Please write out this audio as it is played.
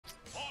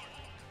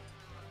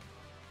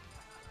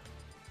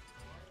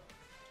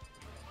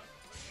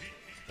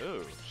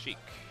Sheik.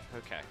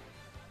 Okay.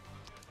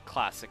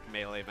 Classic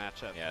melee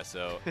matchup. Yeah,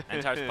 so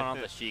Ntarps put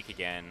on the Sheik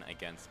again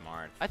against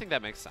Marth. I think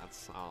that makes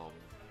sense.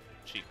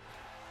 Sheik.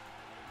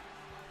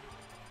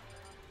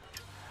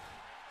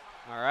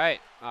 All right.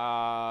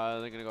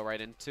 They're going to go right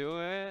into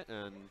it.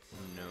 And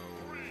No.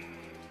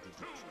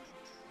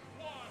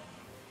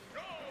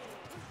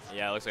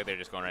 Yeah, it looks like they're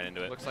just going right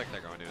into it. looks like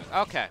they're going to it.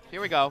 Okay, here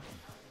we go.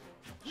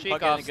 Sheik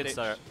Pug off getting a good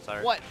stage.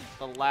 start. What?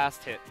 The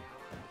last hit.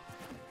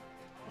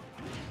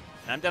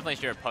 And I'm definitely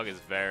sure Pug is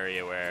very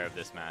aware of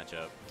this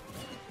matchup.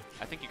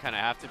 I think you kind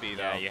of have to be,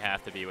 though. Yeah, you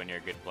have to be when you're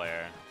a good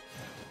player.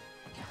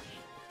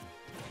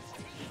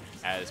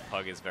 As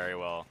Pug is very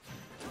well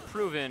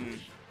proven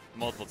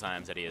multiple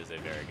times that he is a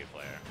very good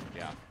player.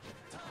 Yeah.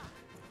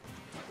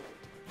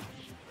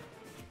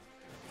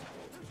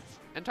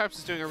 Ntarps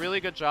is doing a really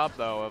good job,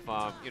 though,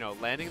 of you know,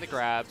 landing the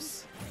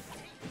grabs,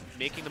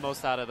 making the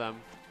most out of them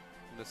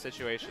in the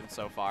situation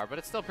so far, but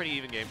it's still a pretty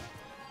even game.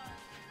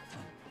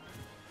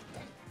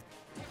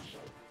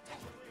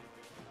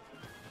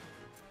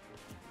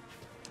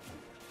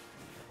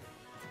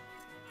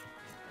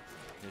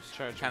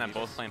 They're kind of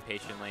both playing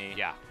patiently.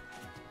 Yeah.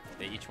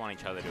 They each want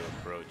each other to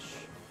approach.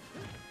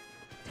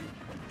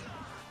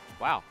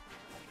 Wow.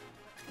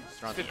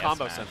 Strong Good the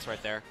combo S-smash. sense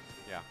right there.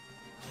 Yeah.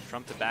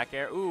 Trump to back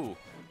air. Ooh.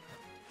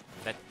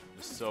 That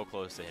was so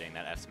close to hitting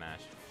that F smash.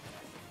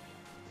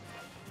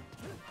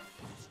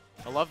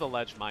 I love the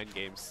ledge mind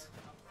games.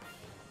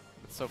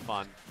 It's so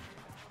fun.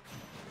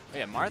 Oh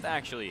yeah, Marth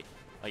actually,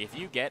 like if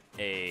you get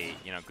a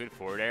good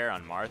forward air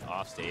on Marth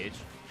off stage,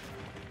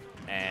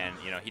 and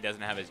he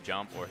doesn't have his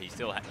jump, or he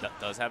still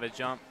does have his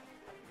jump,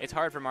 it's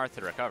hard for Marth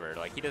to recover.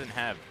 Like he doesn't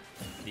have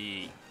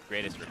the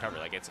greatest recovery.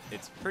 Like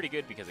it's pretty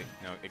good because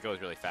it goes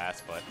really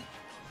fast, but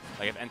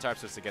like if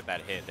Ntarps was to get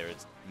that hit, there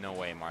is no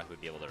way Marth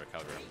would be able to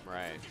recover.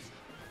 Right.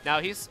 Now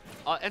he's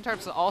Ntarps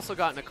has also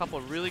gotten a couple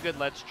of really good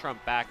ledge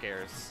trump back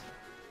airs,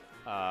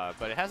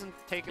 but it hasn't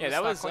taken. Yeah,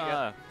 the that stock was.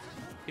 quite yet.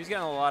 He was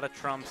getting a lot of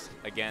trumps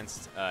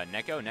against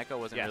Neko. Neko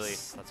wasn't really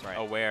that's right.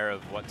 aware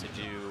of what to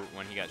do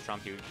when he got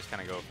trumped. He would just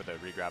kind of go for the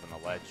regrab on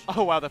the ledge.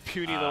 Oh wow, the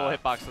puny little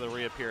hitbox of the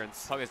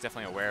reappearance. Pug is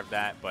definitely aware of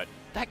that, but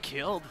That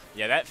killed.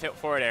 yeah, that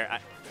forward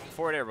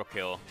air will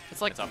kill.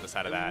 It's like it's off the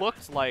side of it that.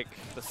 looked like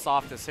the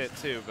softest hit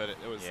too, but it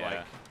was Yeah.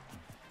 like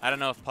I don't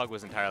know if Pug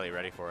was entirely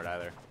ready for it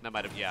either. that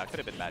might have it could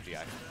have been bad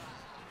DI.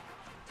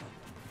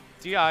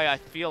 DI I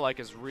feel like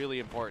is really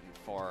important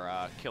for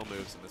kill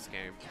moves in this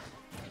game.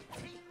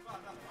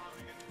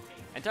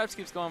 And Ntarps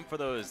keeps going for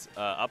those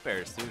up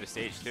airs through the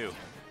stage too.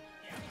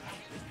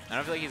 I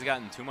don't feel like he's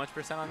gotten too much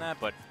 % on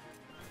that, but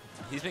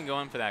he's been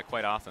going for that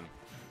quite often.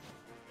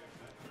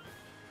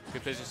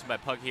 Good position by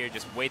Pug here,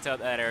 just waits out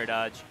that air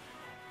dodge.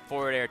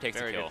 Forward air takes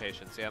Very a kill. good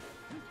patience, yep.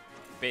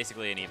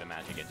 Basically an even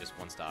match, you get just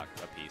one stock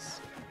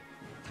apiece.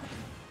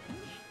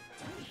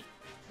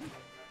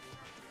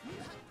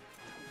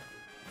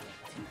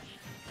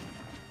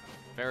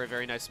 Very,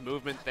 very nice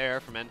movement there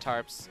from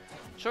Ntarps.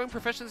 Showing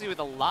proficiency with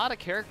a lot of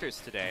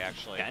characters today,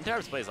 actually. Yeah,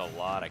 Ntarps plays a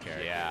lot of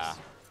characters. Yeah.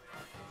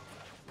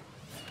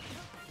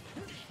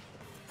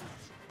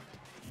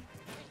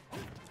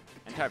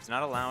 Ntarps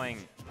not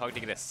allowing Pug to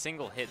get a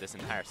single hit this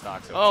entire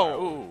stock so Oh, far.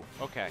 Ooh.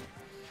 Okay.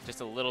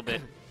 Just a little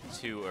bit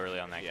too early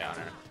on that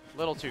counter.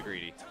 Little too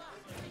greedy.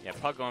 Yeah,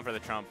 Pug going for the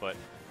trump, but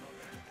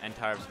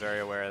Ntarps very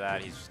aware of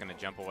that. He's just going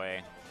to jump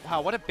away.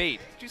 Wow, what a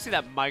bait! Did you see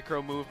that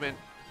micro movement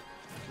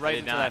right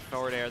into that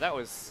forward air? That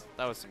was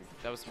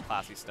some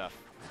classy stuff.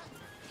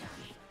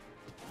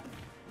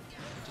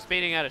 Just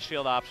baiting out a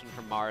shield option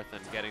from Marth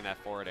and getting that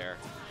forward air.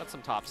 That's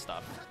some top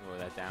stuff. Oh,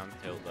 that down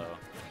tilt though.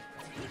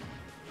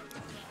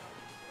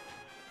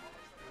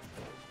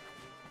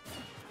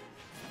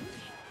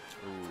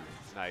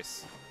 Ooh,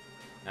 Nice.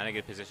 not a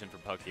good position for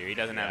Pug here. He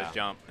doesn't have his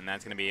jump, and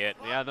that's going to be it.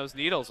 Yeah, those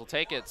needles will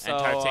take it. So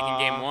Ntarps taking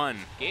game one.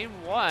 Game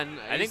one.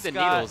 I think the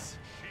needles,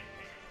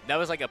 that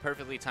was like a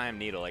perfectly timed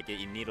needle. Like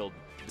you needled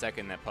the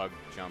second that Pug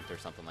jumped or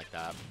something like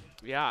that.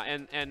 Yeah,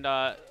 and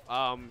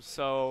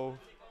so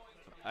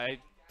I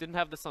didn't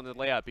have this on the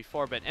layout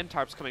before, but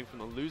Ntarps coming from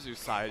the loser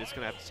side is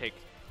going to have to take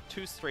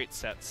 2 straight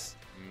sets.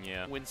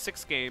 Yeah. Win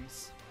 6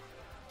 games.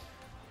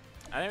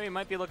 I think we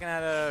might be looking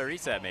at a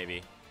reset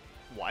maybe.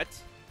 What?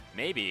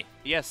 Maybe.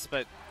 Yes,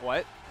 but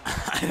what?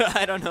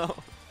 I don't know.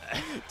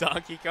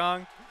 Donkey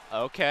Kong?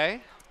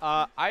 Okay.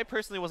 I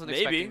personally wasn't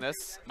expecting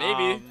this.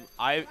 Maybe.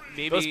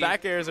 Maybe Those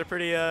back airs are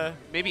pretty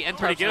maybe pretty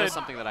Ntarps good. knows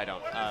something that I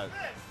don't.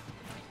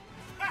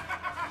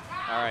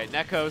 All right,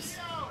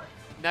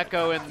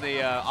 Neko in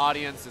the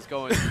audience is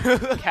going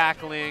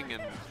cackling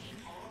and.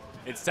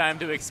 It's time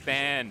to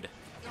expand.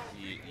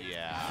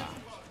 Yeah.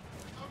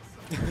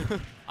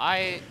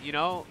 I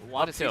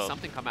want to see tilt.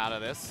 something come out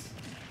of this,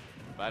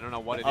 but I don't know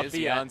what it Up is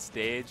B yet. on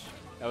stage.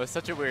 That was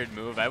such a weird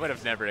move. I would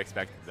have never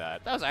expected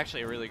that. That was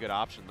actually a really good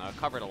option, though. It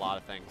covered a lot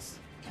of things.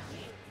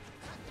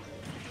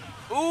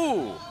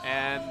 Ooh!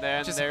 And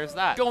then Just there's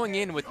that. Going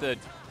in with the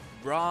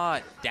raw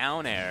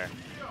down air.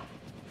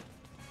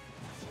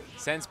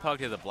 Sends Pug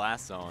to the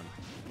blast zone.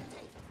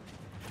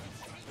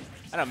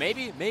 I don't know,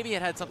 maybe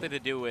it had something to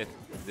do with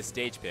the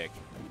stage pick.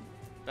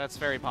 That's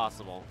very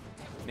possible.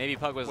 Maybe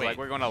Pug was like,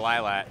 we're going to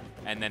Lylat,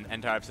 and then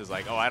Ntarps is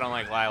like, oh, I don't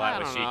like Lylat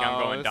with Sheik. I'm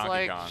going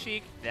Donkey Kong.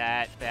 Sheik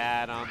that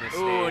bad on this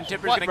stage. Ooh, and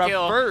Tipper's going to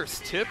kill. Reverse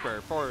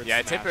Tipper forward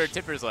Yeah, smash.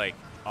 Tipper's like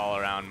all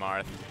around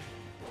Marth.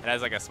 It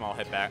has like a small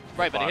hit back.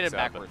 Right, but it hit him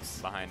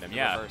backwards. Behind him,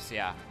 yeah. Reverse,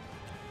 yeah.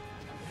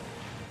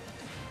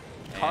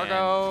 And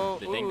Cargo.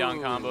 the ding-dong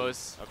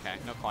combos. Okay,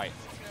 no quite.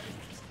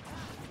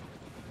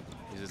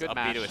 Uses Good up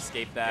B match. to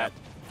escape that. Yep.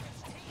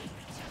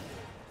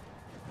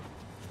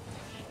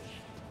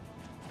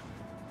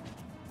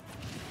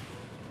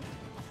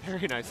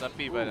 Very nice up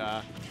B, but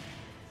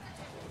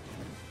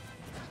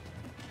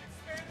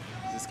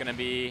Is this gonna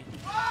be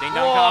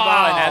ding-dong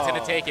combo? And that's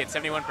gonna take it,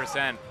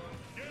 71%.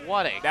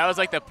 What a That was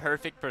like the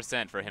perfect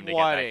percent for him to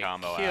get that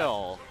combo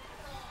kill.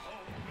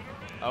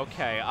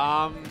 Okay,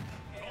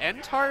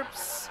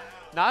 Ntarps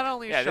not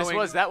only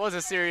showing that was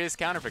a serious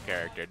counter for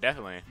character,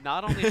 definitely.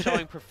 not only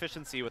showing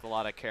proficiency with a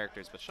lot of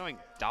characters, but showing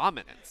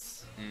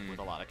dominance with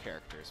a lot of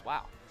characters.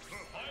 Wow.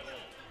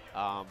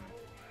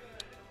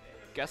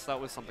 Guess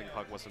that was something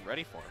Pug wasn't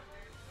ready for.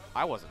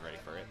 I wasn't ready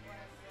for it.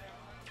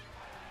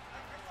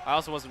 I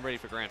also wasn't ready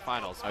for Grand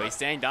Finals. Oh, he's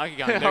staying Donkey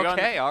Kong.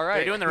 Okay, all right.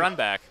 They're doing the run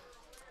back.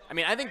 I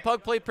mean, I think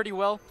Pug played pretty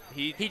well.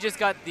 He just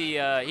got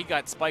the he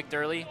got spiked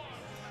early.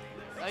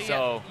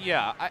 So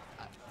yeah,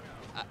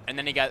 and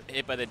then he got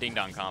hit by the ding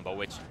dong combo,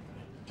 which,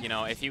 you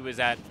know, if he was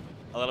at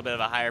a little bit of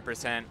a higher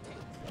percent,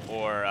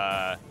 or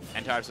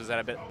Ntarps was at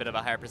a bit of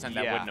a higher percent,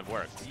 that wouldn't have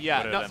worked.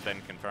 Yeah, would have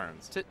been confirmed.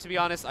 To be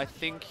honest, I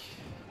think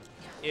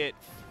it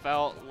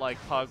felt like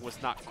Pug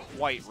was not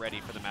quite ready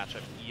for the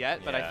matchup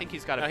yet, but I think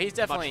he's got a he's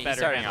definitely much better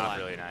starting handle off on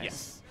really it. nice.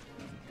 Yes.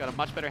 Got a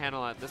much better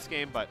handle on it this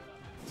game, but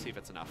let's see if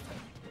it's enough.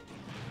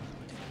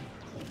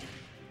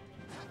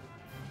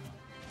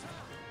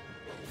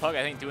 Pug,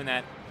 I think, doing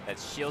that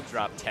shield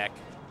drop tech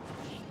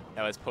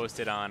that was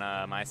posted on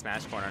my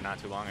Smash Corner not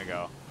too long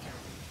ago.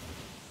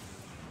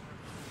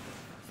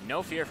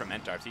 No fear from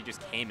Ntarps. He just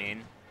came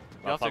in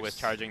while Pug was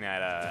charging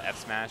that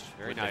F smash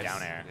with the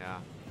down air. Yeah.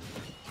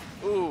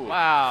 Ooh.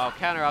 Wow,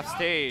 counter off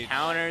stage.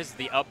 Counters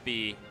the up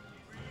B.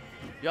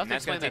 You have to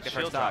explain take that the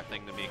first shield drop stock.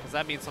 thing to me, because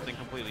that means something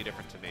completely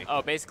different to me.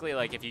 Oh, basically,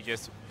 like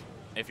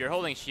if you're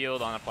holding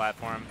shield on a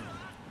platform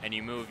and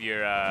you move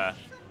your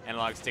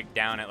analog stick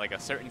down at like a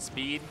certain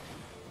speed,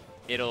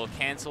 it'll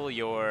cancel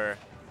your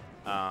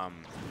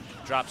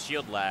drop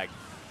shield lag,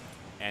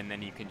 and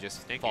then you can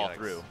just fall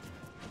through.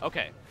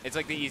 Okay. It's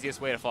like the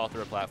easiest way to fall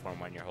through a platform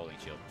when you're holding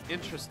shield.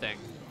 Interesting.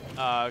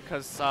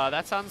 Because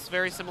that sounds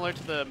very similar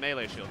to the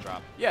melee shield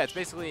drop. Yeah,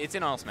 it's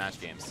in all Smash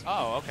games.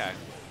 Oh, okay.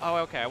 Oh,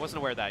 okay. I wasn't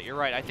aware of that. You're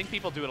right. I think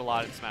people do it a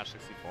lot in Smash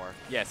 64.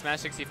 Yeah, Smash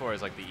 64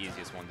 is like the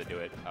easiest one to do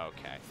it.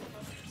 Okay.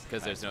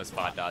 Because there's no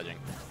spot dodging.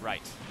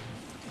 Right.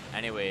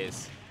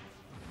 Anyways,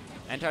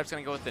 Ntarps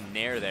going to go with the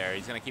Nair there.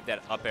 He's going to keep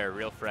that up air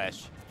real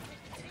fresh.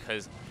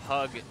 Because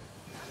Pug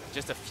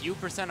just a few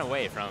 %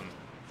 away from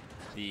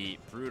the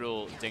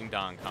brutal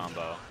ding-dong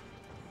combo.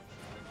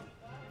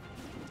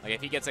 Like,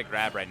 if he gets a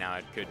grab right now,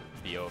 it could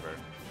be over.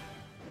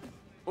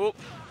 Oop.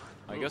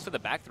 Oh, he goes for the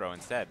back throw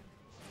instead.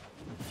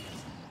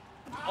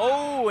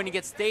 Oh, and he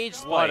gets stage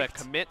spiked. What a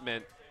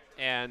commitment.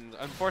 And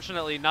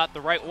unfortunately, not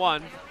the right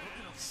one.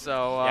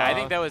 So yeah, I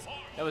think that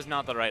was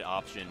not the right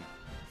option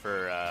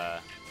for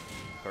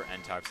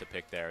Ntarps to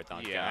pick there at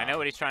Donkey Kong. I know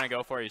what he's trying to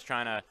go for. He's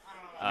trying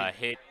to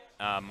hit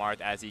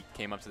Marth as he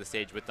came up to the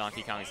stage with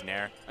Donkey Kong's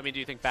Nair. I mean, do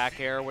you think back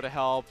air would have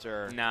helped,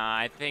 or? Nah,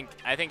 I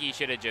think he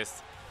should have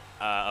just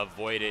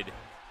avoided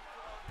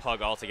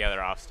Pug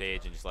altogether off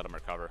stage and just let him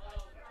recover.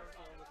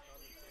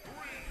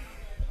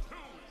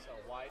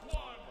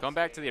 Going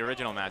back to the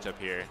original matchup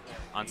here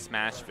on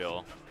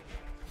Smashville,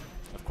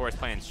 of course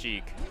playing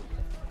Sheik.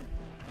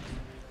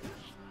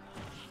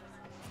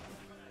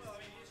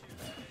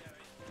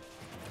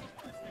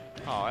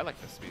 Oh, I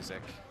like this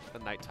music, the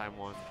nighttime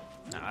one.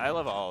 No, I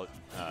love all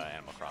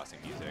Animal Crossing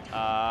music.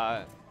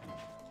 Yeah,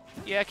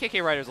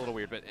 KK Rider's a little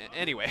weird, but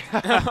anyway.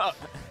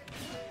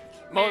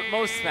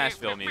 Most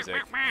Smashville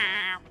music.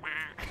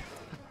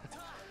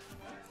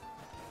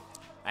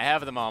 I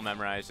have them all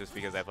memorized just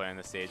because I play on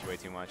the stage way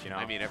too much, you know?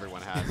 I mean,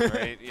 everyone has,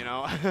 right? You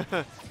know?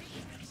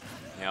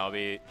 Yeah, I'll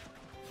be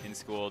in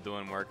school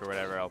doing work or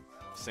whatever. I'll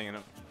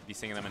be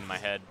singing them in my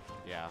head.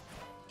 Yeah.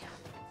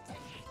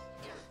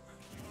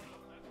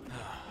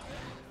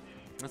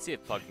 Let's see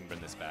if Pug can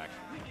bring this back.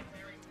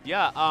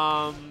 Yeah,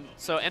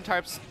 so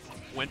Ntarps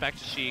went back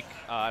to Sheik.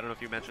 I don't know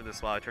if you mentioned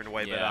this while I turned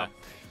away, but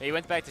he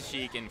went back to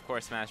Sheik, and of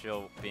course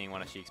Smashville being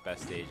one of Sheik's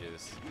best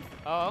stages.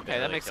 Oh, okay,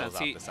 that makes sense.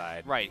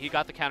 Right, he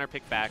got the counter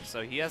pick back,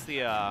 so he has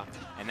the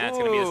and that's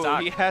gonna be the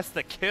stock. He has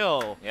the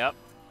kill. Yep.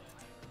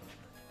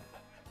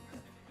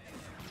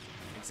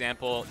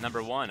 Example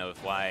number 1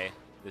 of why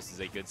this is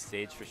a good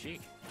stage for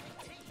Sheik.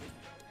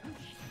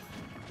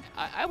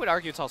 I would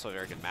argue it's also a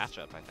very good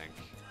matchup, I think.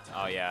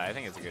 Oh yeah, I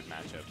think it's a good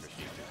matchup for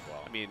Sheik as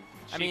well.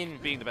 I mean,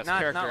 being the best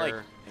character. Not like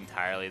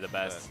entirely the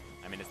best.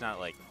 I mean, it's not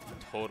like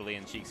totally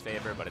in Sheik's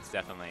favor, but it's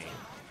definitely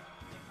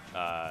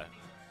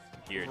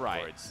geared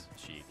towards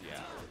Sheik. Yeah.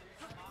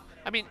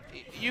 I mean,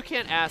 you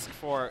can't ask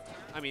for.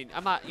 I mean,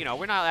 I'm not.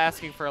 We're not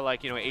asking for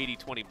like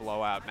 80-20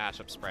 blowout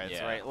matchup spreads,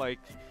 Yeah. right? Like,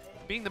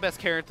 being the best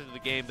character in the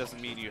game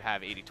doesn't mean you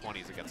have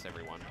 80-20s against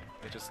everyone.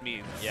 It just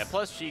means. Yeah.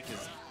 Plus, Sheik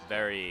is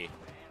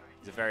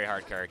he's a very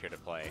hard character to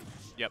play.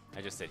 Yep.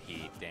 I just said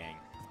he. Dang.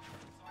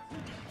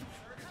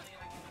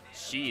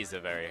 She's a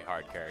very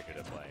hard character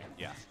to play.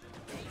 Yeah.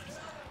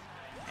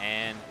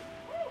 And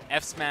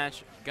F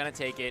Smash gonna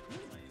take it.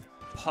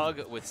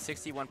 Pug with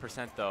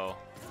 61% though.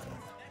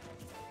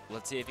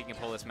 Let's see if he can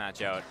pull this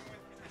match out.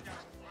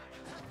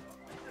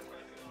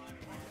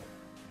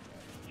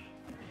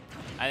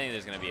 I think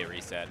there's going to be a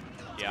reset,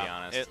 to be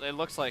honest. It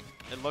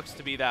looks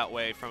to be that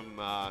way from,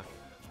 I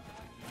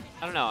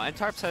don't know,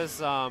 Ntarps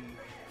has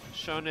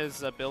shown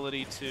his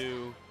ability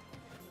to,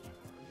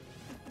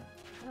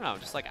 I don't know,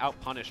 just like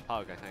out-punish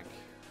Pug, I think.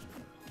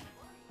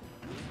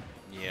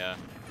 Yeah.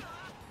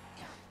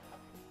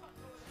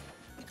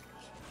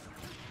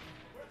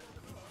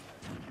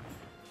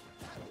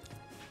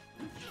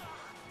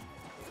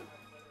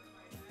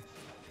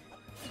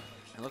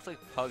 It looks like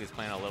Pug is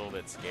playing a little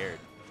bit scared.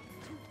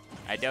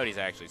 I doubt he's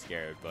actually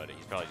scared, but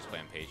he's probably just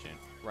playing patient.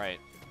 Right.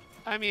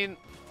 I mean,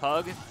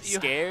 Pug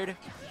scared?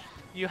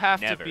 You have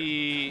Never. to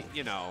be,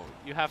 you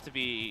have to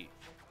be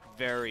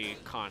very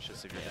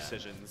conscious of your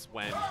decisions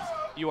when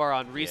you are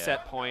on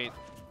reset point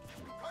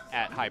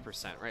at high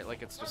percent, right?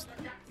 Like it's just,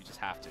 you just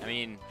have to. I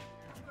mean,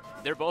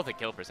 they're both at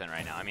kill percent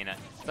right now. I mean,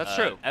 that's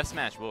true. F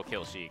Smash will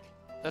kill Sheik.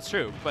 That's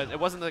true, but it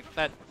wasn't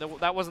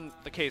that wasn't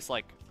the case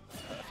like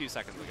a few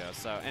seconds ago.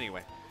 So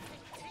anyway.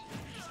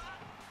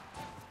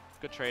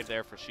 Good trade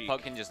there for Sheik.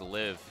 Pug can just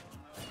live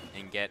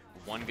and get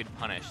one good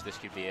punish. This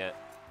could be it.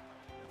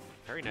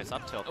 Very nice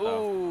up tilt,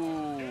 though.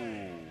 Ooh.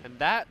 And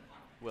that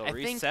will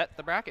reset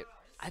the bracket.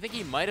 I think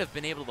he might have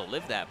been able to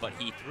live that, but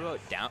he threw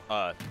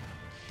out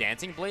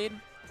Dancing Blade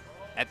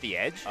at the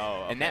edge,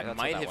 and that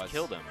might have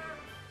killed him.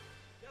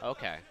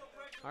 Okay.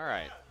 All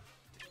right.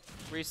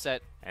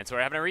 Reset. And so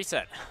we're having a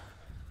reset.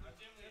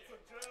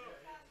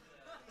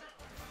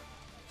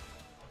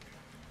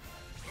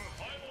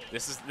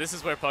 This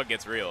is where Pug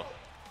gets real.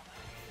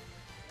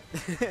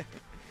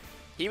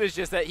 He was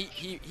just that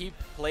he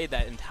played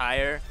that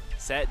entire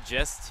set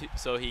just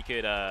so he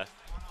could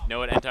know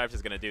what Ntarps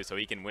is gonna do, so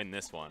he can win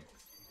this one.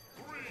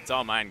 It's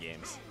all mind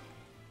games.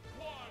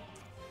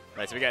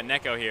 Right, so we got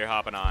Neko here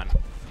hopping on.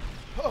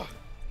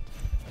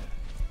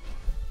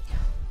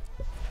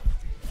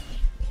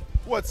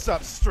 What's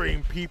up,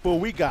 stream people?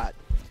 We got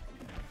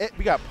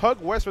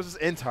Pugwest versus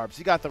Ntarps.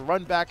 You got the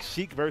run back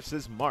Sheik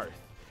versus Marth.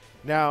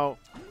 Now.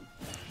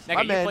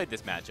 Neko, you played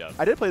this matchup.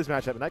 I did play this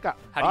matchup, and I got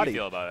How bodied. do you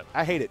feel about it?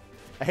 I hate it.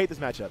 I hate this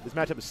matchup. This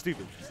matchup is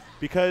stupid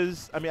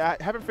because I mean I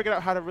haven't figured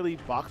out how to really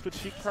box with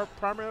Sheik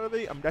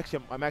primarily. I'm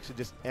actually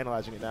just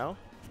analyzing it now.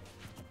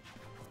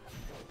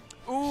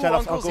 Ooh, Shout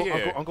out to Uncle's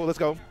here. Uncle, let's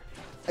go.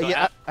 So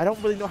Yeah, I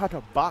don't really know how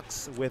to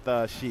box with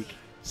Sheik.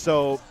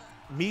 So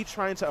me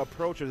trying to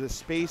approach her, the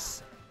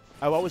space,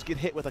 I always get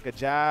hit with like a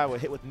jab or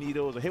hit with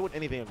needles or hit with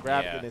anything and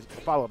grab it and then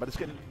follow up. I just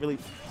couldn't really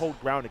hold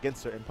ground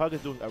against her. And Pug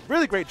is doing a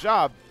really great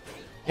job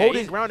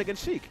holding ground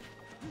against Sheik.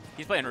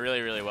 He's playing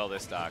really, really well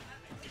this stock.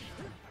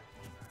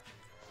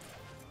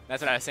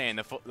 That's what I was saying.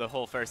 The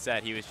whole first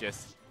set, he was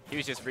just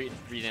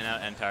reading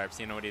out Ntarps,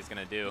 seeing what he's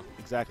gonna do.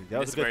 Exactly. That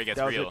was a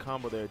good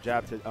combo there.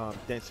 Jab to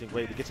Dancing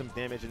Blade to get some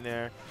damage in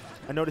there.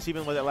 I noticed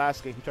even with that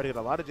last game, he tried to get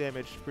a lot of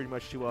damage, pretty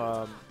much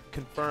to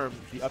confirm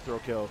the up throw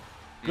kill.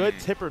 Good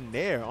tipper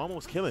nair,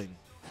 almost killing.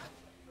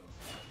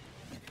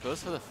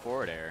 Goes for the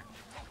forward air.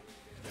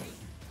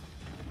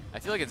 I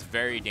feel like it's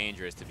very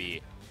dangerous to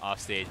be off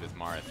stage with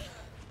Marth.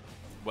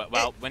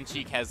 Well, when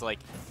Sheik is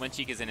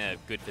in a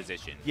good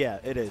position. Yeah,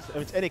 it is. I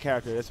mean, it's any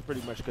character. That's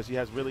pretty much because he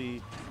has really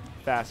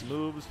fast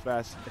moves,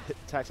 fast hit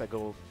attacks that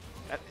go.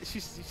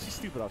 She's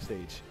stupid off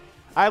stage.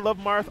 I love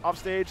Marth off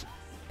stage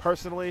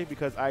personally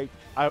because I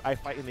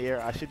fight in the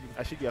air. I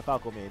should be a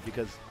Falco main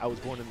because I was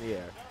born in the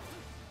air.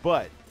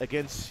 But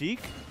against Sheik,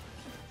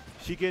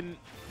 she can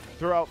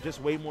throw out just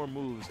way more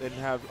moves and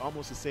have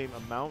almost the same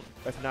amount,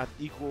 if not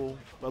equal,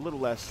 a little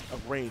less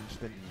of range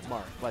than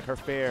Marth. Like her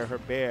fair, her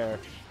bear,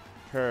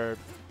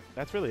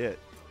 that's really it.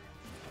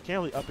 Can't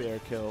really up air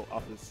kill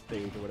off the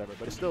stage or whatever,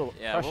 but it's still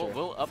pressure.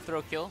 Will up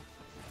throw kill?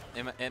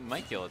 It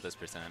might kill at this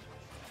percent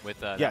with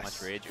that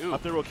much rage. Ooh.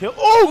 Up throw kill.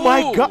 Oh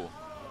my god!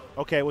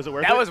 Okay, was it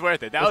worth it? That was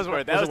worth it. That was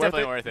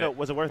definitely worth it. No,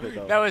 was it worth it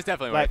though? That was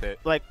definitely worth it.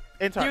 Like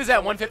Ntarps. He was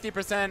at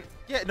 150%.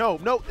 Yeah,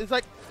 no, it's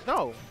like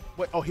no.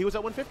 Wait, oh, he was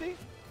at 150?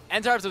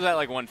 Ntarps was at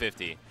like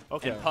 150.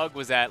 Okay. And Pug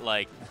was at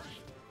like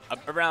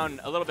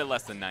around a little bit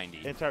less than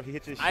 90. Ntarps, he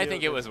hits his shield. I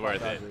think it was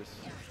worth it.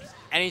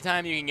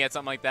 Anytime you can get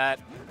something like that,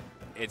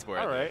 it's worth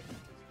it. All right.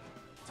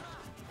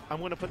 I'm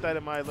going to put that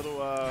in my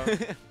little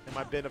in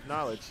my bin of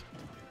knowledge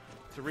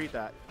to read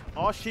that.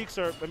 All Sheiks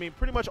are, I mean,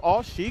 pretty much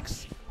all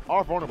Sheiks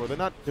are vulnerable. They're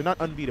not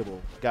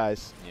unbeatable,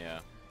 guys. Yeah.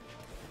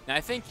 Now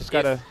I think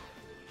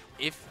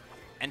if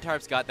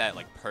Ntarps got that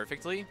like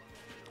perfectly,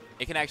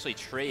 it can actually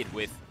trade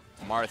with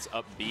Marth's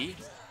up B,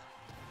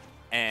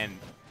 and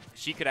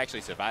she could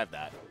actually survive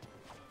that.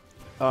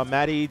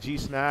 Maddie, G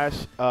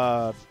Smash,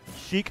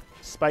 Sheik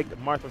spiked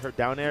Marth with her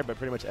down air, but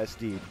pretty much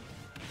SD'd.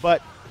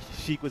 But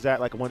Sheik was at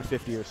like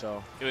 150 or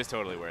so. It was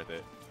totally worth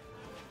it.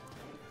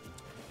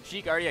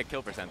 Sheik already at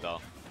kill percent though.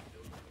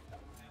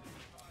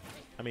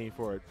 I mean,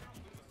 for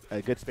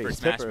a good space For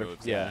smash tipper,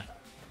 moves, yeah.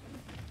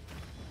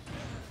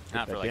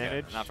 Not for, like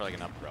damage. not for like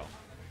an up throw.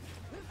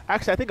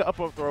 Actually, I think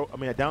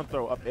a down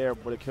throw up air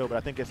would have killed, but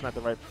I think it's not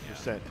the right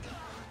percent.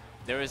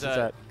 There was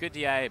a good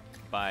DI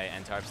by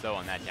Ntarps though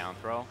on that down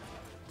throw,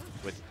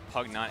 with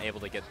Pug not able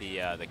to get the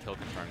kill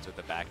confirms with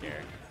the back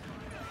air.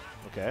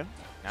 Okay.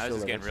 Now this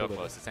is getting real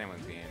close. It's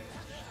anyone's game.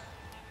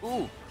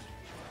 Ooh.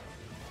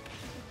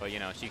 But you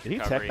know, Sheik's Did he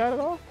recovery. tech that at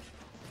all?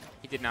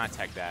 He did not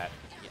tech that.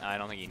 I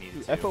don't think he needed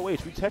Dude, to.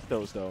 FoH, we tech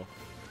those though.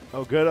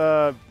 Oh,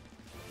 good.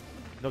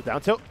 No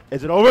down tilt.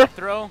 Is it over?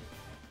 Throw?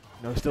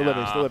 No, still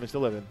living, still living,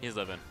 still living. He's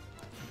living.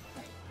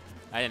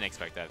 I didn't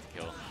expect that to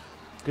kill.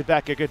 Good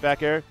back air, good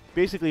back air.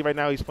 Basically, right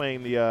now he's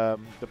playing the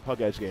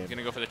Pug Edge game. He's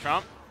gonna go for the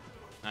trump.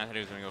 I thought he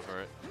was gonna go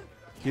for it.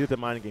 He did the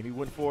mining game. He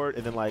went for it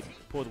and then like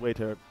pulled away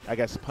to, I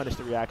guess, punish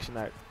the reaction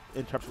that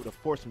Ntarps would have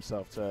forced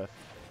himself to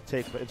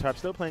take. But Ntarps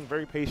still playing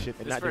very patient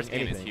and This not doing first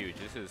game anything. is huge.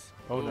 This is.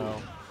 Oh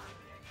no.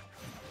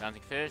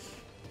 Bouncing fish.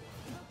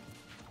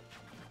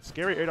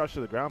 Scary air dodge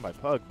to the ground by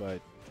Pug, but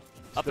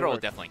Up throw will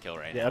definitely kill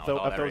right Yeah, now up throw-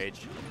 with all up that throw's-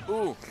 rage.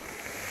 Ooh.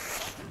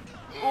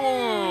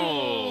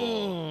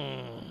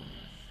 Ooh.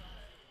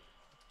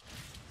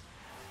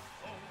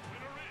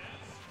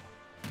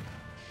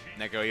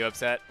 Neko, are you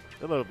upset?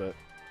 a little bit.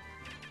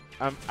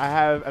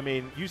 I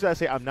mean, usually I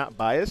say I'm not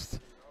biased.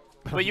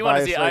 But you want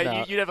to see?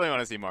 Right You definitely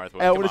want to see Marth.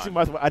 I want to see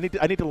Marth.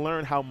 I need to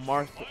learn how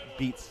Marth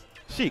beats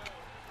Sheik.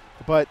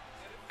 But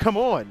come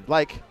on,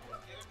 like.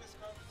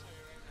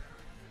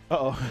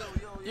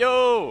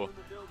 Yo.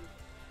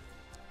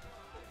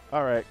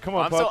 All right, come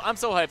on, Pug. I'm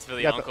so hyped for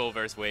the Uncle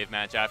versus Wave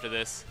match after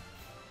this.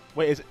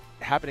 Wait, is it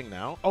happening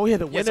now? Oh yeah,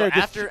 the winner so gets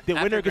after gets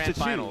Grand to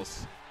Finals,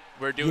 choose.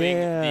 we're doing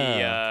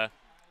Yeah.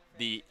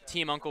 the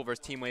Team Uncle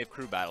versus Team Wave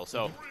crew battle.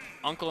 So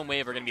Uncle and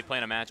Wave are going to be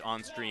playing a match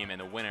on stream, and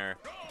the winner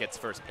gets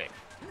first pick.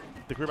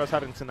 The crew battle's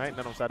happening tonight,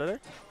 not on Saturday.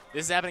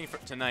 This is happening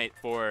tonight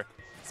for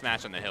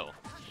Smash on the Hill,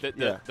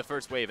 the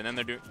first wave, and then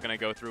they're going to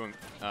go through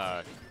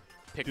and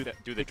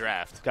do the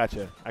draft.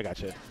 Gotcha, I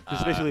gotcha. This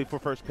is basically for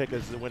first pick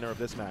as the winner of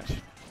this match.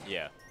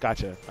 Yeah.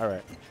 Gotcha. All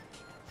right.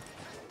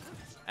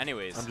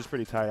 Anyways, I'm just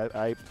pretty tired.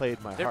 I played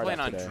my they're heart playing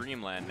out on today.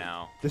 Dreamland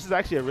now. This is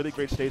actually a really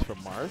great stage for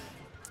Marth.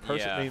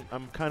 Personally, Yeah.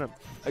 I'm kind of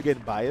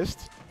again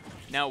biased.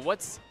 Now,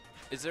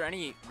 is there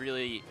any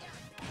really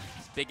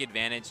big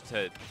advantage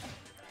to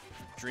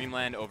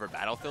Dreamland over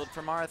Battlefield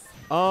for Marth?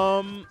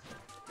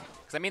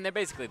 Because I mean, they're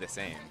basically the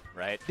same,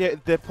 right?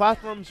 The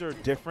platforms are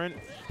different.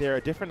 They're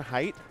a different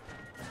height,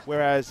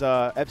 whereas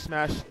F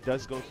Smash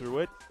does go through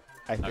it.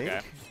 I think. Okay.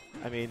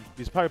 I mean,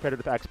 it's probably better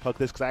to ask Pug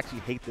this because I actually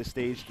hate this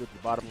stage with the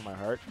bottom of my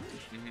heart.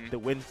 The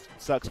wind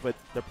sucks, but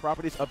the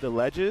properties of the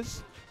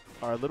ledges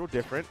are a little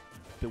different.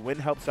 The wind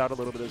helps out a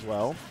little bit as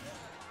well.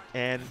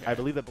 And I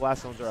believe the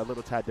blast zones are a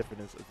little tad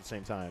different at the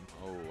same time.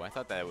 Oh, I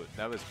thought that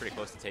was pretty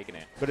close to taking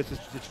it. But it's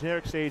just the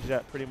generic stage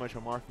that pretty much a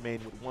Marth main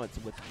would want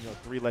with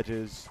 3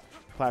 ledges,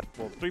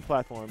 3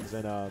 platforms,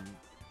 and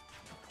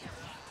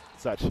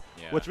such. Yeah.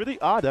 What's really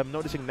odd, I'm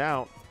noticing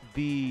now,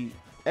 the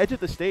edge of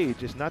the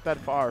stage is not that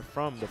far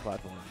from the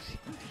platforms.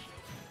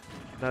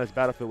 Not as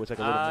Battlefield, which like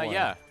a little more.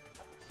 Yeah.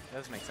 That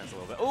does make sense a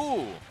little bit.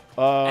 Ooh!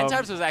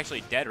 Ntarps was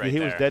actually dead right he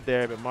there. was dead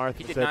there, but Marth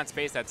He did said, not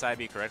space that side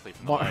B correctly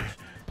from the ledge.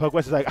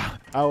 Pugwest is like,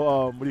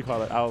 I'll, what do you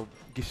call it? I'll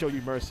show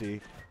you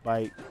mercy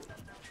by.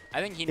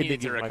 I think he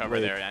needed to ending my recover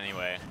blade. there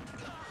anyway.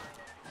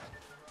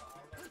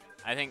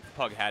 I think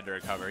Pug had to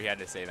recover. He had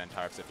to save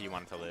Ntarps if he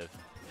wanted to live.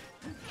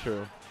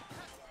 True.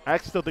 I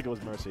actually still think it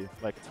was mercy.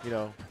 Like,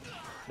 no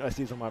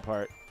SDs on my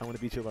part. I want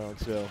to beat you alone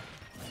still.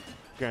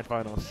 Grand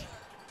Finals.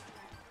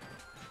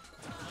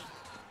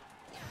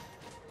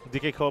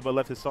 DK Koba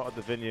left his salt at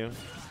the venue.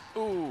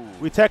 Ooh.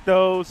 We tech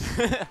those.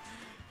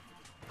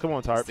 Come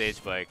on, Tarps.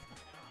 Stage bike.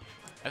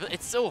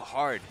 It's so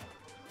hard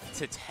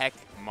to tech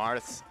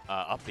Marth's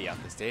up the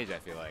stage, I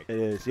feel like. It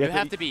is. You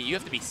have to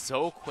be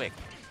so quick.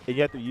 And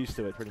you have to be used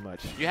to it, pretty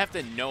much. You have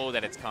to know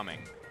that it's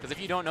coming. Because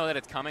if you don't know that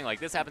it's coming, like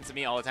this happens to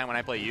me all the time when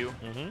I play you.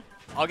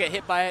 I'll get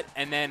hit by it,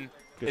 and then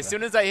as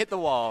soon as I hit the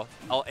wall,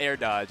 I'll air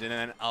dodge, and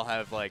then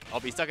I'll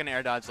be stuck in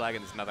air dodge lag,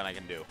 and there's nothing I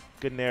can do.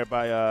 Good nair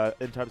by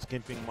Ntarps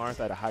camping Marth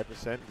at a high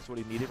percent. That's what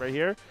he needed right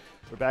here.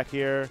 We're back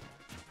here.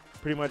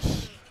 Pretty much,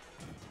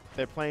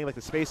 they're playing like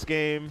the space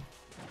game.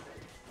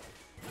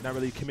 Not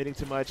really committing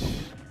too much.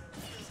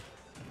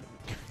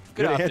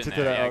 Good option answer there.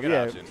 to that. Yeah, good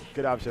option.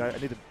 Good option. I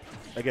need to,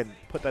 again,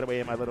 put that away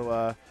in my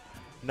little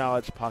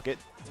knowledge pocket.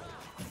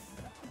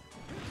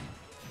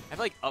 I feel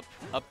like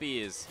up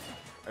B is,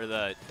 or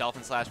the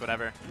Dolphin Slash,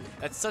 whatever.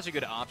 That's such a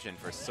good option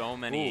for so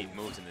many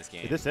moves in this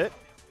game. Is this it?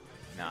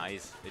 Nah,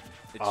 it's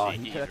Oh, I I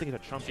think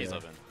it's a Trump She's there.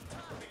 living.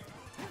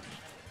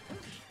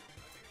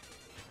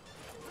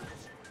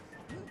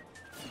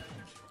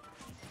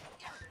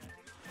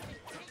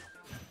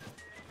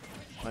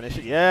 Punish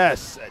it.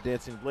 Yes! A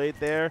dancing blade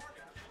there.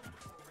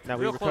 Now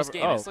Real we close recover.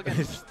 game. Oh. It's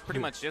looking pretty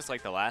much just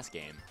like the last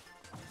game.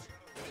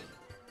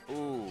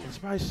 Ooh. I'm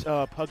surprised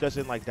Pug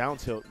doesn't like down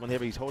tilt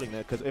whenever he's holding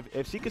there, because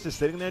if Sheik is just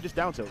sitting there, just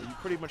down tilt, you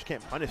pretty much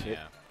can't punish it.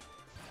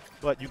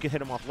 But you can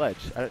hit him off ledge.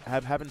 I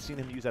haven't seen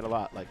him use that a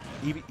lot. Like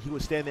he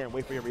would stand there and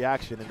wait for your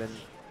reaction, and then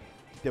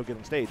they'll get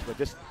on stage. But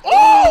just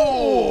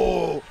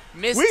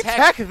Miss we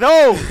tech. tech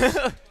those.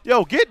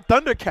 Yo, get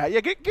Thundercat. Yeah,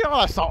 get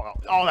all that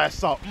salt. All that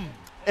salt.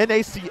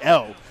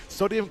 NaCl,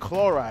 sodium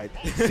chloride.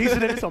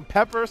 Season it in some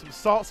pepper, some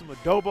salt, some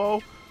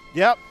adobo.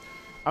 Yep.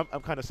 I'm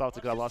kind of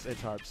salty because I lost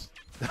Ntarps.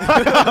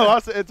 I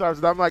lost the Ntarps,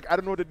 and I'm like, I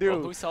don't know what to do.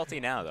 Well, who's salty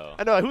now, though?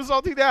 I know, like, who's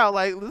salty now?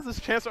 Like, let's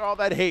just transfer all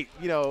that hate,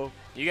 you know.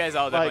 You guys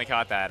all definitely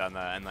caught that on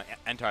the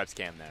Ntarps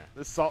cam there.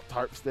 The salt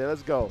tarps there.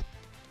 Let's go.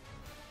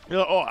 You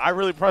know, oh, I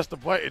really pressed the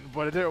button,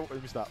 but it didn't. Let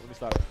me stop. Let me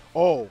stop.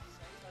 Oh.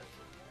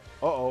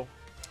 Uh-oh.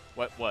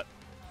 What?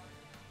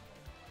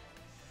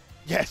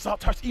 Yeah,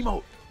 salt tarps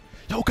emote.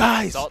 Yo,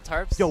 guys. Salt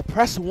tarps? Yo,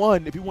 press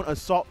 1 if you want a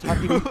salt tarp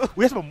emote.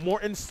 We have some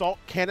Morton salt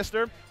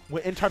canister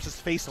with Ntarps'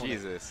 face on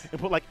it. And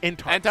put, like,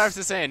 Ntarps. Ntarps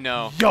is saying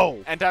no.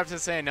 Yo. Ntarps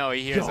is saying no.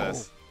 He hears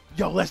us.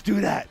 Yo, let's do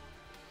that.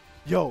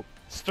 Yo,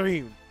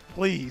 stream,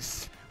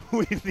 please.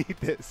 We need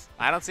this.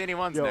 I don't see any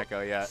ones,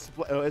 Neko, yet.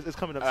 It's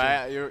coming up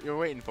soon. You're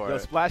waiting for Yo,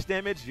 it. splash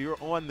damage, you're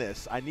on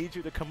this. I need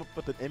you to come up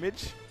with an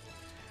image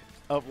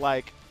of,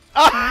 like...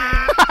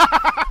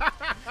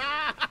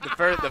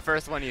 the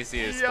first one you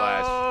see is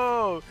Splash.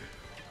 Yo!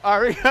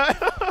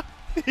 Aria.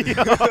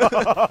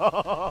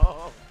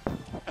 Yo!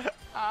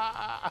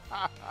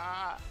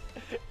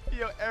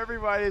 Yo,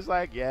 everybody's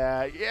like,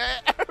 yeah.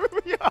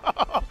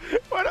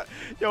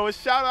 Yo,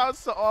 shout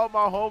outs to all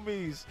my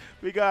homies.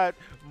 We got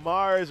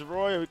Mars,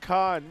 Roy,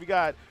 Khan. We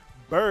got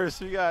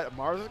Burst. We got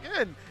Mars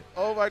again.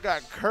 Oh my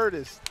God,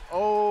 Curtis.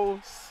 Oh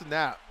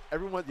snap!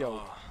 Everyone,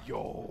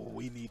 yo,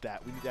 we need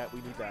that. We need that,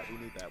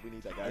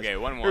 guys. Okay,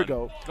 1-1. Here we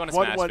go. Going to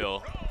 1-1.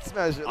 Smashville.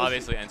 Smash it.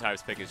 Obviously,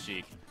 Ntarps pick is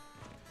Sheik.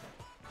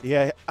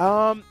 Yeah.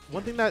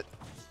 One thing that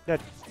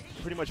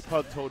pretty much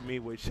Pug told me,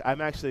 which I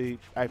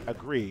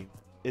agree,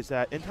 is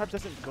that Ntarps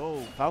doesn't go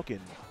Falcon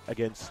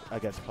against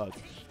Pug.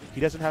 He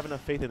doesn't have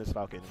enough faith in his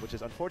Falcon, which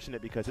is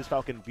unfortunate because his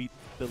Falcon beat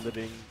the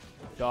living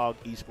dog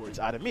esports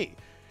out of me.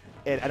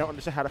 And I don't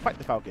understand how to fight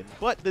the Falcon.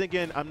 But then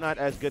again, I'm not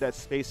as good at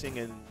spacing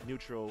and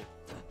neutral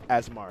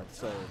as Marth,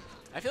 so...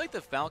 I feel like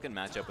the Falcon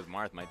matchup with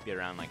Marth might be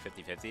around like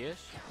 50-50-ish.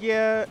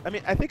 Yeah, I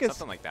mean, I think it's...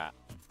 something like that.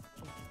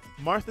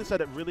 Marth is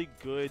at a really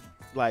good,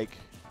 like,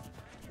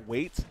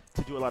 weight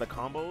to do a lot of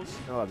combos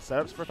and a lot of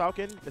setups for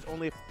Falcon. It's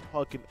only if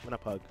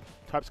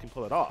Tarps can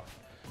pull it off.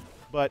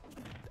 But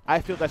I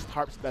feel that's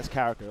Tarps' best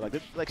character.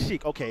 Like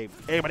Sheik, okay,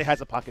 everybody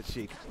has a pocket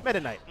Sheik. Meta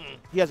Knight,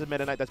 he has a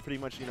Meta Knight that's pretty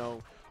much, you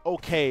know,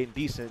 okay and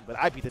decent, but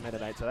I beat the Meta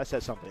Knight, so that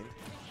says something.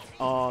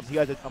 He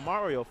has a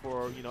Mario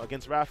for, you know,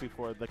 against Rafi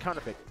for the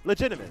counterpick.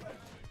 Legitimate.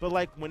 But,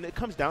 like, when it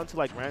comes down to,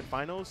 like, grand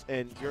finals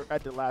and you're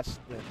at the last,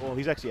 well,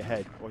 he's actually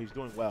ahead, or he's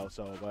doing well,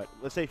 so, but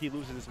let's say if he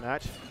loses this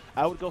match,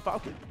 I would go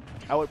Falcon.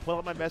 I would pull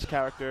out my best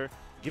character,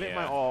 give it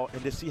my all,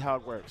 and just see how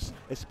it works,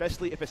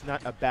 especially if it's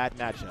not a bad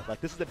matchup. Like,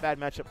 this is a bad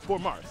matchup for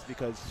Marth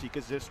because Sheik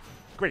is just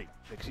great.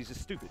 Like, she's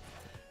just stupid.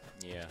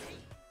 Yeah.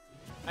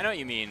 I know what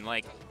you mean.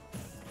 Like,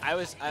 I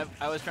was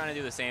trying to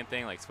do the same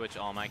thing, like switch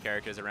all my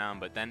characters around,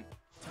 but then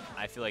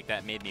I feel like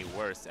that made me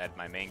worse at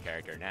my main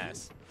character,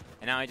 Ness.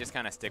 And now I just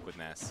kind of stick with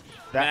Ness.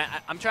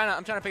 I'm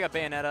trying to pick up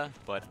Bayonetta,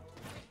 but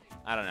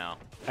I don't know.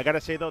 I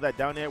gotta say though, that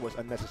down air was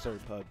unnecessary,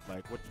 Pug.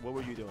 Like, what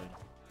were you doing?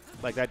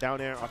 Like that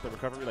down air off the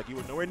recovery, like you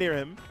were nowhere near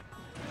him.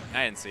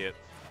 I didn't see it.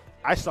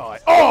 I saw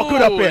it. Oh,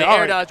 good up air. The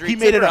air dodge, he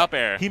made it up.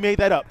 Air. He made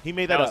that up. He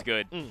made that up. That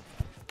was good.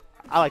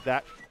 I like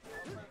that.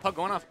 Pug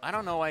going off. I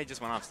don't know why he just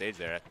went off stage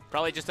there.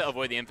 Probably just to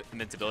avoid the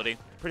invincibility.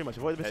 Pretty much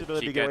avoid the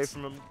invincibility, get away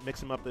from him,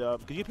 mix him up. Because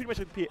you pretty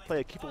much play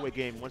a keep away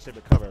game once they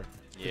recover.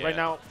 Yeah. Right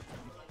now,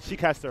 she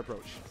casts their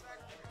approach.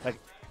 Like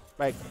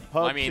Pug.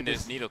 Well, I mean,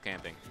 there's needle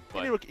camping.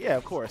 Yeah,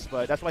 of course.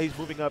 But that's why he's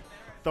moving up,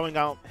 throwing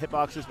out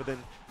hitboxes, but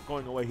then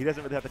going away. He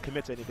doesn't really have to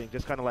commit to anything.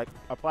 Just kind of like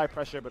apply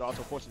pressure, but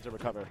also force him to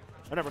recover.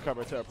 Or not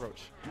recover, to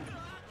approach.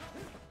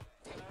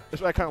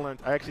 That's what I kind of learned.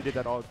 I actually did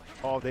that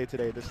all day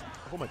today.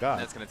 Oh my God.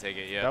 That's gonna take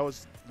it. Yeah. That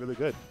was really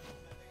good.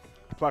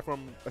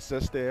 Platform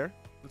assist there.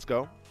 Let's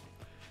go.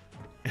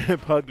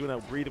 Pug doing a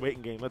breathe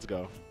waiting game. Let's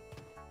go.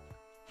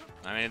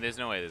 I mean, there's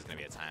no way there's gonna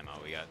be a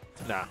timeout. We got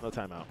no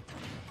timeout.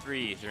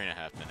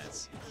 3.5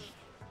 minutes.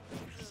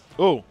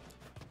 Oh.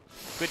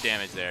 Good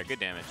damage there. Good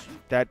damage.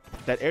 That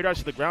air dodge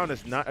to the ground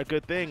is not a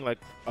good thing. Like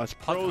us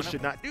pros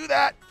should not do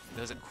that.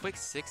 There was a quick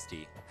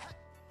 60.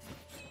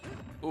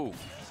 Ooh.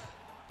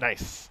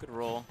 Nice. Good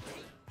roll.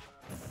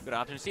 Good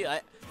option. See,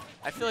 I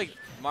feel like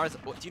Mars.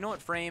 Do you know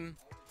what frame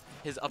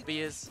his up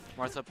B is?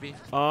 Mars up B?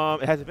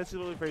 It has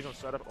invincibility frames on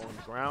startup on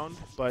the ground,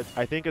 but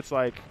I think it's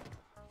like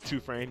 2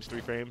 frames, 3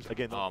 frames.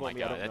 Again, oh my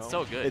God, that's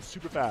so good. It's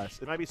super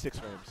fast. It might be 6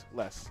 frames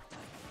less,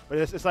 but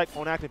it's like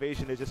on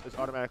activation. It's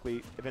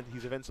automatically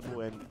he's invincible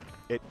and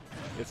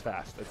it's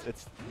fast.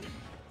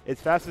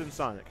 It's faster than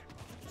Sonic.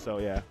 So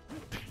yeah.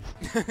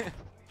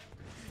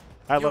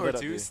 I love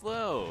it. You're too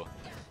slow.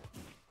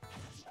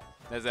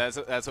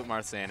 That's what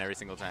Marth's saying every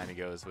single time he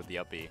goes with the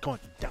up B. Come on,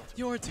 down.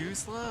 You're too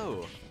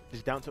slow.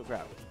 Just down tilt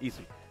grab.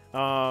 Easy.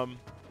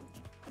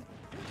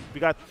 we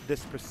got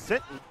this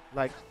percent,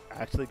 like,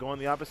 actually going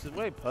the opposite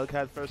way. Pug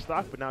had first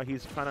stock, but now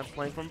he's kind of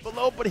playing from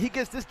below, but he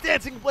gets this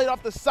dancing blade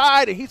off the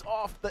side, and he's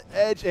off the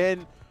edge,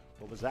 and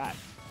what was that?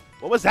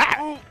 What was that?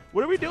 Ooh.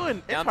 What are we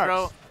doing? Down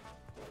throw.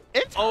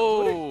 Ntarps.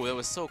 Oh, that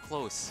was so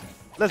close.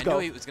 Let's go. I knew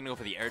he was going to go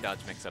for the air dodge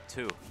mix-up,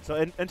 too. So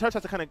Ntarps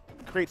has to kind of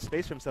create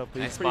space for himself, but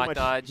Nice he's pretty spot much,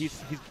 dodge.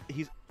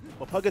 he's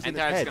well, Pug is in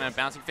his Ntarps head. going to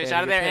bouncing fish Yeah,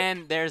 out of he there, gets hit.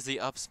 and there's the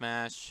up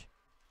smash.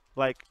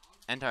 Like,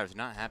 Ntarps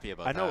not happy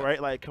about I that. know, right?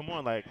 Like, come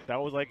on, like,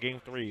 that was like game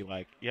 3.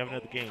 Like, you have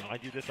another game.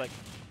 Why'd you just, like,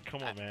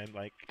 come on, man.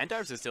 Like,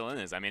 Ntarps is still in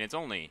this. I mean, it's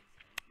only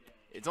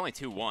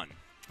 2-1.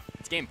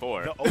 It's game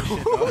 4. no,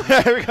 oh,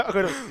 shit, no. we got,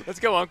 Let's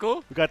go,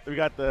 Uncle. we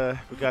got the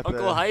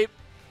Uncle hype.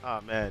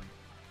 Oh, man.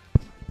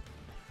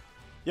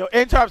 Yo,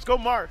 Ntarps, go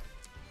Marth.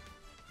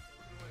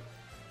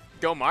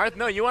 Go Marth?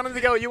 No, you wanted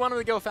to go. You wanted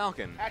to go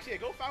Falcon. Actually,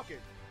 go Falcon.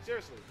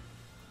 Seriously.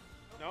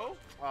 No?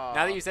 Now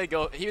that you said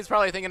go, he was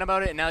probably thinking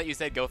about it. And now that you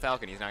said go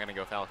Falcon, he's not gonna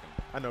go Falcon.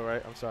 I know,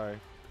 right? I'm sorry.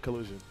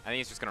 Collusion. I think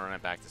he's just gonna run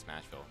it back to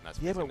Smashville. That's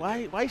what Yeah, he's but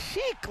gonna do. why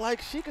Sheik?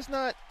 Like, Sheik is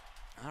not.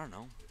 I don't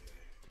know.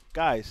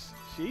 Guys,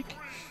 Sheik?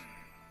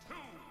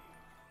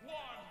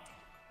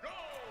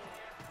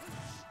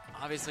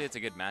 Obviously, it's a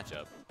good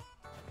matchup.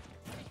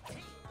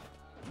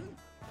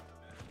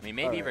 I mean,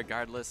 maybe Alright.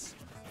 regardless.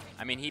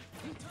 I mean, he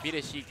beat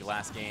a Sheik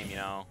last game, you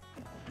know.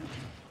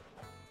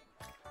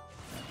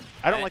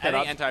 I don't like that.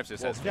 I think Ntarps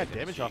just well, has he got faith in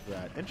damage Sheik. off of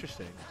that.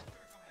 Interesting.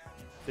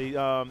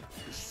 The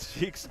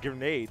Sheik's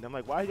grenade. And I'm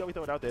like, why do you always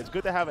throw it out there? It's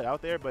good to have it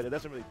out there, but it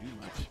doesn't really do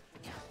much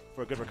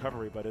for a good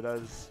recovery. But it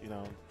does, you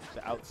know,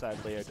 the outside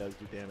layer does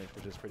do damage,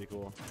 which is pretty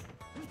cool.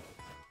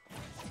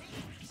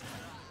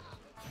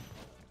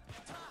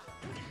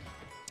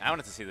 I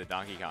wanted to see the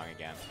Donkey Kong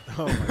again.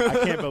 Oh my,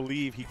 I can't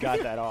believe he got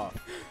that off.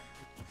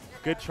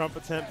 Good trump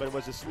attempt, but it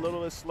was just a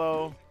little bit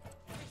slow.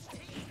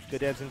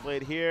 Good dancing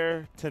blade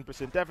here.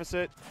 10%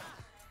 deficit.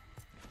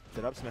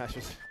 That up smash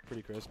was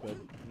pretty crisp, but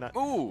not.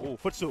 Ooh. Ooh,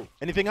 footstool.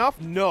 Anything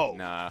off? No.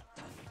 Nah.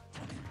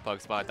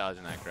 Pug spot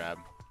dodging that grab.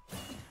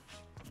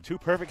 2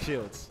 perfect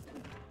shields.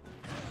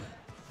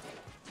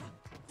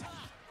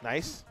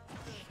 Nice.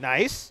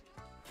 Nice.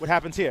 What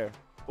happens here?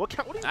 What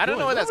are you I don't doing?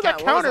 know what that's was that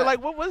what was counter. that?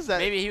 Like, what was that?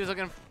 Maybe he was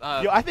looking.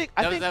 Yo, I think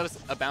that was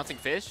a bouncing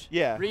fish.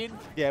 Yeah. Read.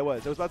 Yeah, it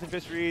was. It was bouncing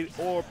fish read,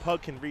 or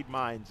Pug can read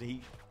minds.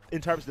 And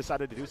Ntarps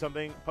decided to do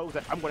something. Pug was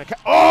like, I'm going to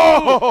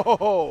Oh,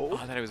 Oh!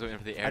 I thought he was waiting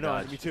for the air I know,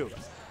 dodge. me too.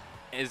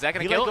 Is that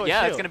gonna He let go kill? of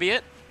Yeah, that's shield. gonna be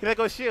it. He let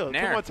go of shield.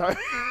 Nair. Come on, Tar.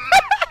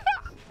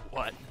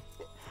 What?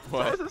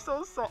 This is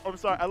so I'm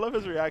sorry. I love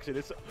his reaction.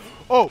 It's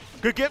oh,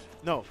 good gip.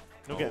 No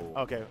gip.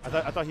 Oh. Okay,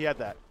 I thought he had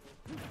that.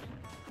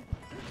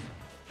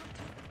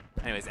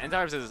 Anyways,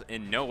 Ntarps is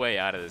in no way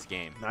out of this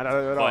game. Not at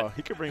But all.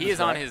 He could bring. He this is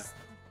on back. his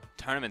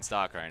tournament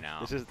stock right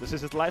now. This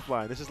is his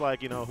lifeline. This is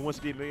like, you know, who wants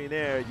to be a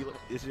millionaire?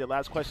 This is your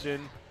last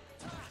question.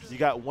 You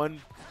got one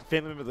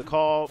family member to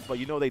call, but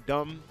you know they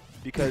dumb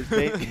because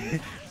they.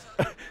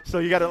 So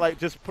you gotta like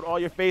just put all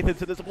your faith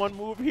into this one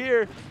move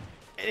here,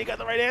 and you got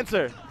the right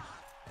answer.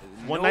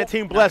 Nope,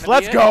 119 not bless. gonna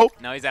be Let's it. go.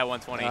 Now he's at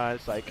 120.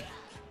 It's like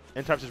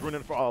Ntarps is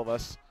ruining it for all of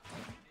us.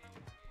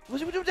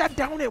 What's that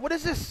down there? What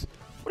is this?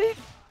 What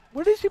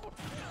are these people?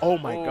 Oh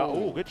my god!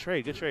 Oh. Oh, good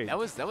trade. Good trade. That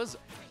was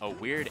a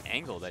weird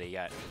angle that he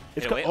got.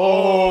 It's Hit away.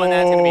 oh, and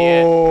that's gonna be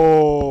it.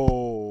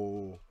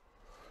 Oh.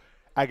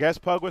 I guess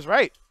Pug was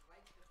right.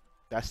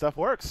 That stuff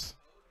works.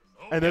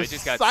 And It there's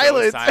just got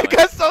silence. So silent. It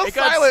got so it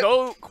silent.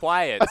 got so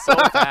quiet, so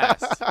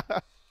fast.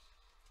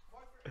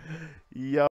 Yo.